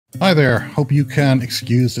Hi there, hope you can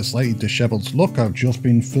excuse the slightly disheveled look. I've just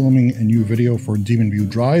been filming a new video for DemonView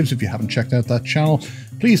drives. If you haven't checked out that channel,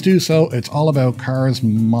 please do so. It's all about cars,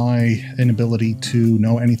 my inability to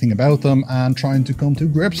know anything about them, and trying to come to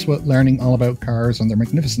grips with learning all about cars and their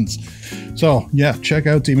magnificence. So yeah, check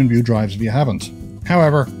out DemonView drives if you haven't.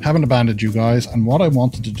 However, haven't abandoned you guys, and what I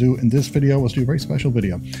wanted to do in this video was do a very special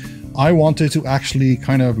video. I wanted to actually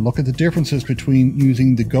kind of look at the differences between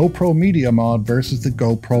using the GoPro Media Mod versus the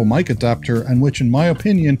GoPro Mic Adapter, and which in my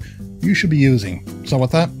opinion you should be using. So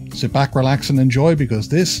with that, sit back, relax and enjoy, because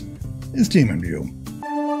this is DemonView.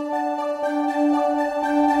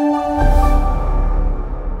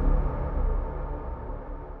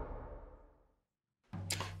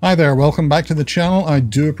 Hi there, welcome back to the channel. I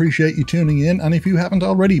do appreciate you tuning in, and if you haven't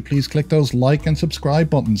already, please click those like and subscribe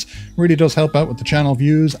buttons. It really does help out with the channel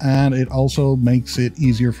views, and it also makes it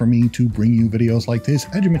easier for me to bring you videos like this,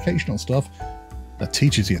 educational stuff that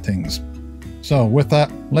teaches you things. So with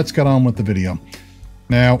that, let's get on with the video.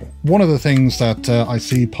 Now, one of the things that I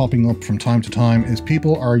see popping up from time to time is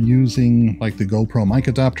people are using like the GoPro Mic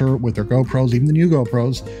Adapter with their GoPros, even the new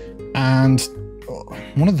GoPros, and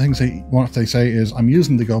one of the things they say is, I'm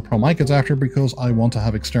using the GoPro Mic Adapter because I want to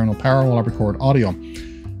have external power while I record audio.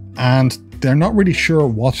 And they're not really sure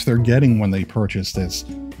what they're getting when they purchase this.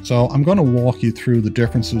 So I'm going to walk you through the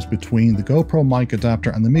differences between the GoPro Mic Adapter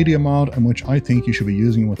and the Media Mod, and which I think you should be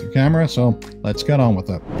using with your camera. So let's get on with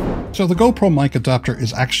it. So the GoPro Mic Adapter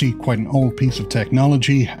is actually quite an old piece of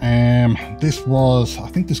technology. I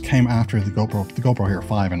think this came after the GoPro Hero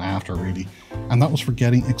 5 and after really. And that was for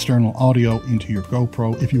getting external audio into your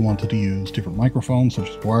GoPro if you wanted to use different microphones such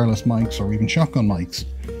as wireless mics or even shotgun mics.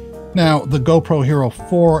 Now the GoPro Hero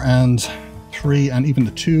 4 and 3 and even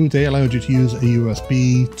the 2, they allowed you to use a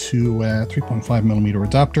USB to 3.5mm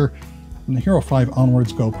adapter. And the Hero 5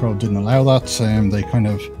 onwards, GoPro didn't allow that. They kind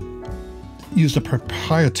of used a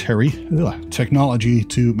proprietary technology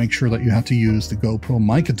to make sure that you had to use the GoPro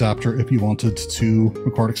Mic Adapter if you wanted to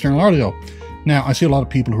record external audio. Now, I see a lot of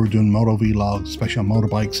people who are doing moto vlogs, especially on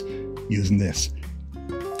motorbikes, using this.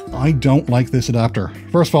 I don't like this adapter.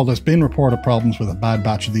 First of all, there's been reported problems with a bad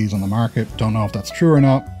batch of these on the market. Don't know if that's true or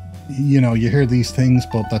not. You know, you hear these things,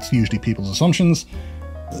 but that's usually people's assumptions.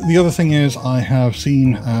 The other thing is, I have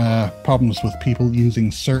seen problems with people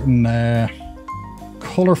using certain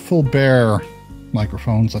colorful bear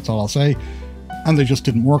microphones, that's all I'll say, and they just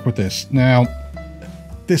didn't work with this. Now,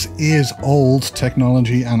 this is old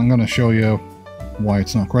technology, and I'm going to show you why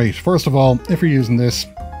it's not great. First of all, if you're using this,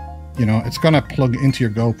 you know, it's going to plug into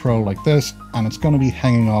your GoPro like this, and it's going to be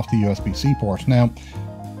hanging off the USB-C port. Now,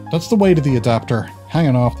 that's the weight of the adapter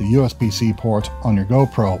hanging off the USB-C port on your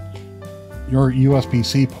GoPro. Your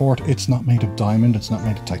USB-C port, it's not made of diamond, it's not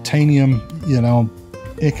made of titanium, you know,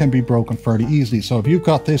 it can be broken fairly easily. So if you've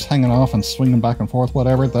got this hanging off and swinging back and forth,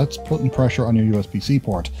 whatever, that's putting pressure on your USB-C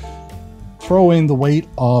port. Throw in the weight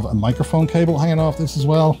of a microphone cable hanging off this as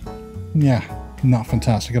well. Yeah, not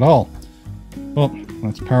fantastic at all. But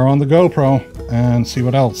let's power on the GoPro and see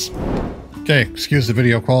what else. Okay, excuse the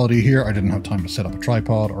video quality here. I didn't have time to set up a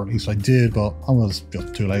tripod, or at least I did, but I was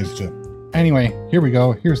just too lazy to. Anyway, here we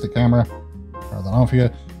go. Here's the camera. Power that on for you.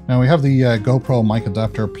 Now we have the GoPro Mic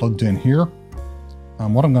Adapter plugged in here.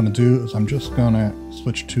 And what I'm going to do is I'm just going to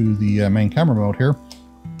switch to the main camera mode here.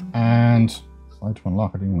 And slide to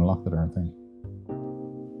unlock it, even unlock the darn thing.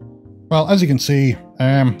 Well, as you can see,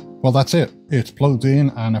 well, that's it. It's plugged in,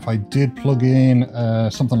 and if I did plug in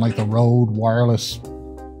something like the Rode wireless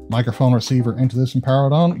microphone receiver into this and power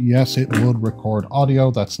it on, yes, it would record audio.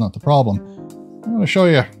 That's not the problem. I'm going to show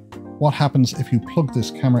you what happens if you plug this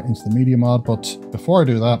camera into the Media Mod, but before I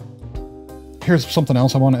do that, here's something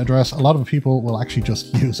else I want to address. A lot of people will actually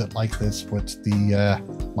just use it like this with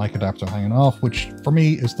the mic adapter hanging off, which for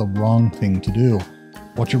me is the wrong thing to do.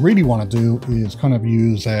 What you really want to do is kind of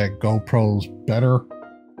use GoPro's better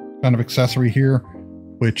kind of accessory here,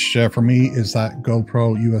 which for me is that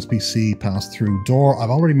GoPro USB-C pass-through door.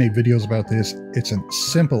 I've already made videos about this. It's a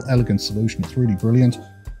simple, elegant solution. It's really brilliant.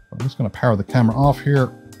 I'm just going to power the camera off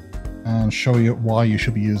here and show you why you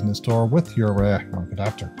should be using this door with your mic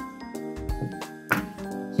adapter.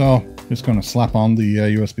 So, just going to slap on the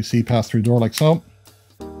USB-C pass-through door like so.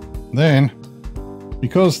 Then,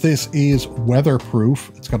 because this is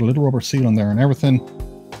weatherproof, it's got a little rubber seal in there and everything,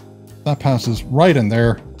 that passes right in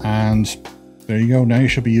there, and there you go. Now you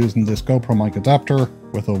should be using this GoPro Mic Adapter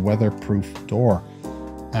with a weatherproof door,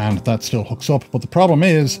 and that still hooks up. But the problem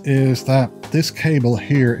is that this cable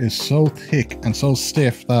here is so thick and so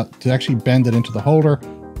stiff that to actually bend it into the holder,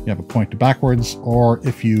 you have it pointed backwards, or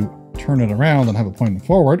if you turn it around and have it pointed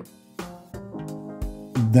forward,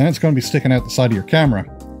 then it's going to be sticking out the side of your camera.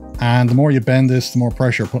 And the more you bend this, the more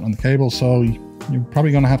pressure you're putting on the cable, so you're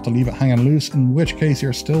probably going to have to leave it hanging loose, in which case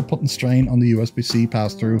you're still putting strain on the USB-C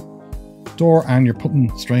pass-through door, and you're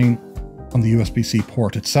putting strain on the USB-C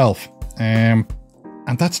port itself. And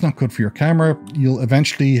that's not good for your camera. You'll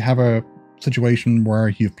eventually have a situation where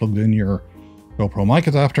you've plugged in your GoPro Mic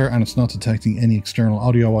Adapter and it's not detecting any external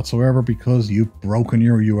audio whatsoever because you've broken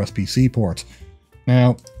your USB-C port.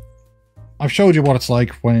 Now, I've showed you what it's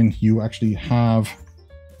like when you actually have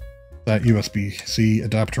that USB-C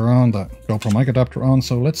adapter on, that GoPro Mic Adapter on.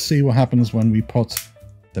 So let's see what happens when we put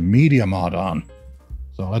the Media Mod on.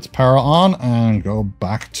 So let's power on and go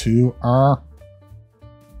back to our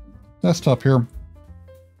desktop here.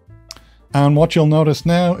 And what you'll notice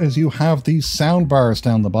now is you have these sound bars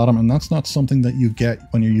down the bottom, and that's not something that you get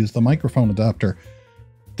when you use the microphone adapter.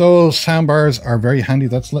 Those sound bars are very handy.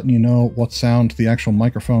 That's letting you know what sound the actual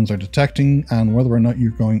microphones are detecting and whether or not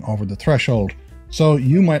you're going over the threshold. So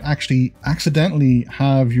you might actually accidentally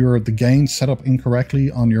have the gain set up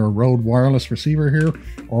incorrectly on your Rode wireless receiver here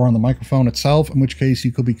or on the microphone itself, in which case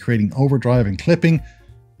you could be creating overdrive and clipping.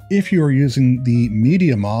 If you're using the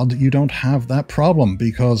Media Mod, you don't have that problem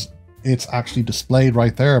because it's actually displayed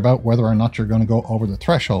right there about whether or not you're going to go over the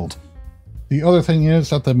threshold. The other thing is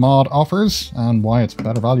that the mod offers, and why it's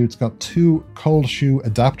better value, it's got 2 cold shoe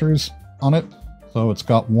adapters on it. So it's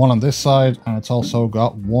got one on this side, and it's also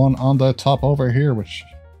got one on the top over here, which,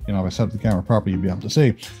 you know, if I set up the camera properly, you'll be able to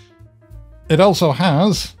see. It also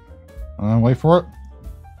has, wait for it,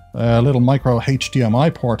 a little micro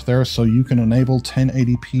HDMI port there, so you can enable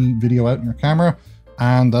 1080p video out in your camera.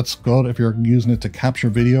 And that's good if you're using it to capture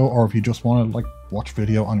video or if you just want to like watch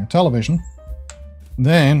video on your television.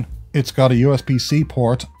 Then it's got a USB-C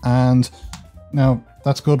port, and now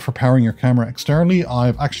that's good for powering your camera externally.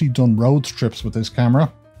 I've actually done road trips with this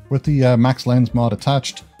camera with the Max Lens mod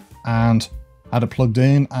attached and had it plugged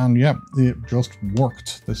in, and yeah, it just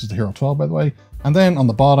worked. This is the Hero 12, by the way. And then on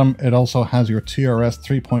the bottom, it also has your TRS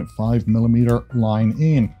 3.5mm line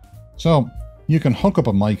in. So you can hook up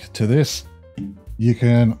a mic to this. You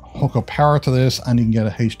can hook up power to this and you can get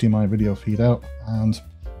a HDMI video feed out, and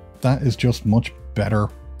that is just much better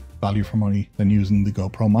value for money than using the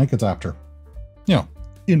GoPro Mic Adapter, you know,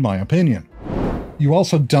 in my opinion. You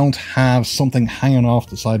also don't have something hanging off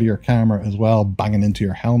the side of your camera as well, banging into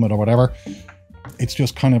your helmet or whatever. It's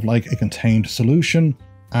just kind of like a contained solution,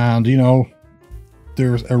 and you know,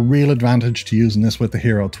 there's a real advantage to using this with the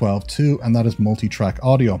Hero 12 too, and that is multi-track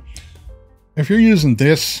audio. If you're using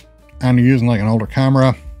this and you're using like an older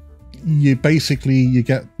camera, you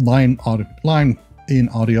get line in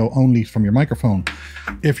audio only from your microphone.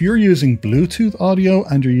 If you're using Bluetooth audio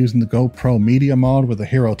and you're using the GoPro Media Mod with the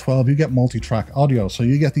Hero 12, you get multi-track audio. So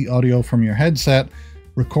you get the audio from your headset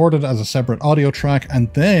recorded as a separate audio track,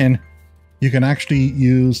 and then you can actually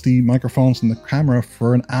use the microphones and the camera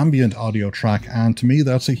for an ambient audio track. And to me,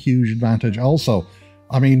 that's a huge advantage also.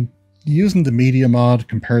 I mean, using the Media Mod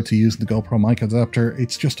compared to using the GoPro Mic Adapter,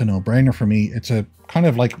 it's just a no-brainer for me. It's a kind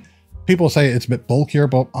of like, people say it's a bit bulkier,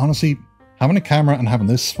 but honestly, having a camera and having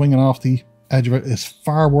this swinging off the edge of it is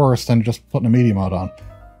far worse than just putting a Media Mod on.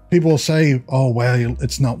 People will say, oh, well,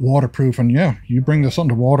 it's not waterproof. And yeah, you bring this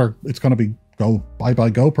underwater, it's going to be bye-bye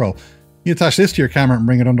GoPro. You attach this to your camera and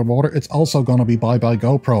bring it underwater, it's also going to be bye-bye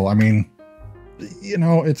GoPro. I mean, you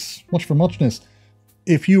know, it's much for muchness.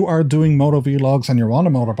 If you are doing moto vlogs and you're on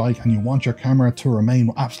a motorbike and you want your camera to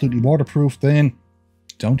remain absolutely waterproof, then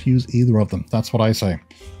don't use either of them. That's what I say.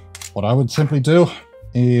 What I would simply do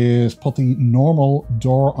is put the normal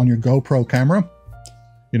door on your GoPro camera,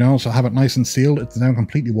 you know, so have it nice and sealed. It's now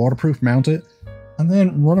completely waterproof, mount it, and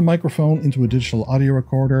then run a microphone into a digital audio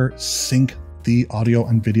recorder, sync the audio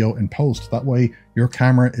and video in post. That way your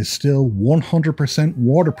camera is still 100%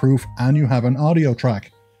 waterproof and you have an audio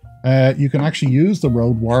track. You can actually use the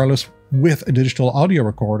Rode wireless with a digital audio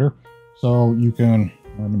recorder. So you can,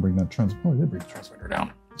 I didn't bring that transmitter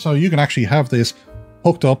down. So you can actually have this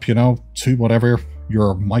hooked up, you know, to whatever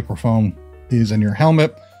your microphone is in your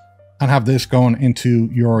helmet, and have this going into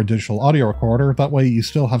your digital audio recorder. That way you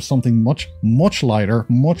still have something much, much lighter,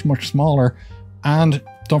 much, much smaller. And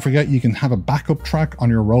don't forget, you can have a backup track on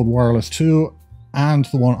your Rode wireless too, and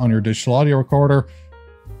the one on your digital audio recorder.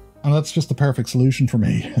 And that's just the perfect solution for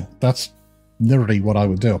me. That's literally what I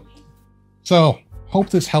would do. So, hope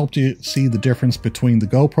this helped you see the difference between the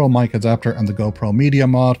GoPro Mic Adapter and the GoPro Media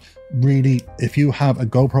Mod. Really, if you have a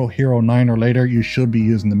GoPro Hero 9 or later, you should be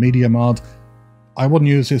using the Media Mod. I wouldn't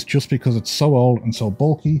use this just because it's so old and so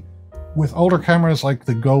bulky. With older cameras like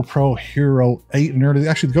the GoPro Hero 8 and earlier,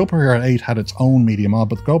 actually the GoPro Hero 8 had its own Media Mod,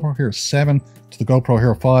 but the GoPro Hero 7 to the GoPro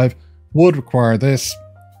Hero 5 would require this.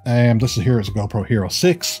 This is here is a GoPro Hero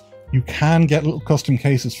 6. You can get little custom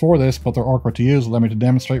cases for this, but they're awkward to use. Allow me to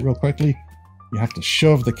demonstrate real quickly. You have to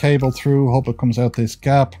shove the cable through, hope it comes out this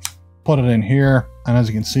gap, put it in here, and as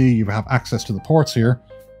you can see, you have access to the ports here.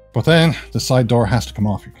 But then the side door has to come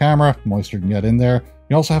off your camera, moisture can get in there.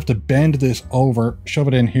 You also have to bend this over, shove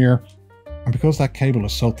it in here, and because that cable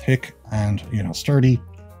is so thick and, you know, sturdy,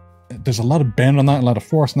 there's a lot of bend on that, a lot of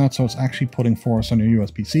force on that, so it's actually putting force on your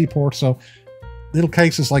USB-C port. So little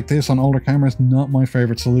cases like this on older cameras, not my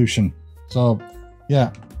favorite solution. So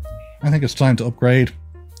yeah, I think it's time to upgrade,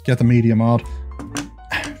 get the Media Mod,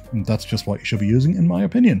 and that's just what you should be using in my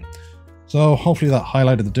opinion. So hopefully that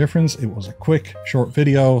highlighted the difference. It was a quick, short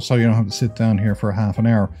video, so you don't have to sit down here for half an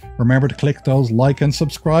hour. Remember to click those like and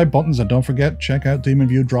subscribe buttons, and don't forget, check out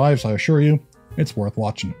DemonView drives. I assure you, it's worth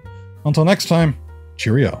watching. Until next time,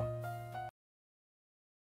 cheerio.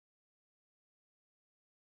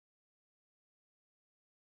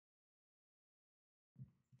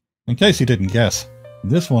 In case you didn't guess,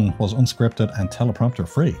 this one was unscripted and teleprompter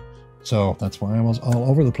free. So that's why I was all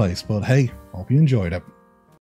over the place, but hey, hope you enjoyed it.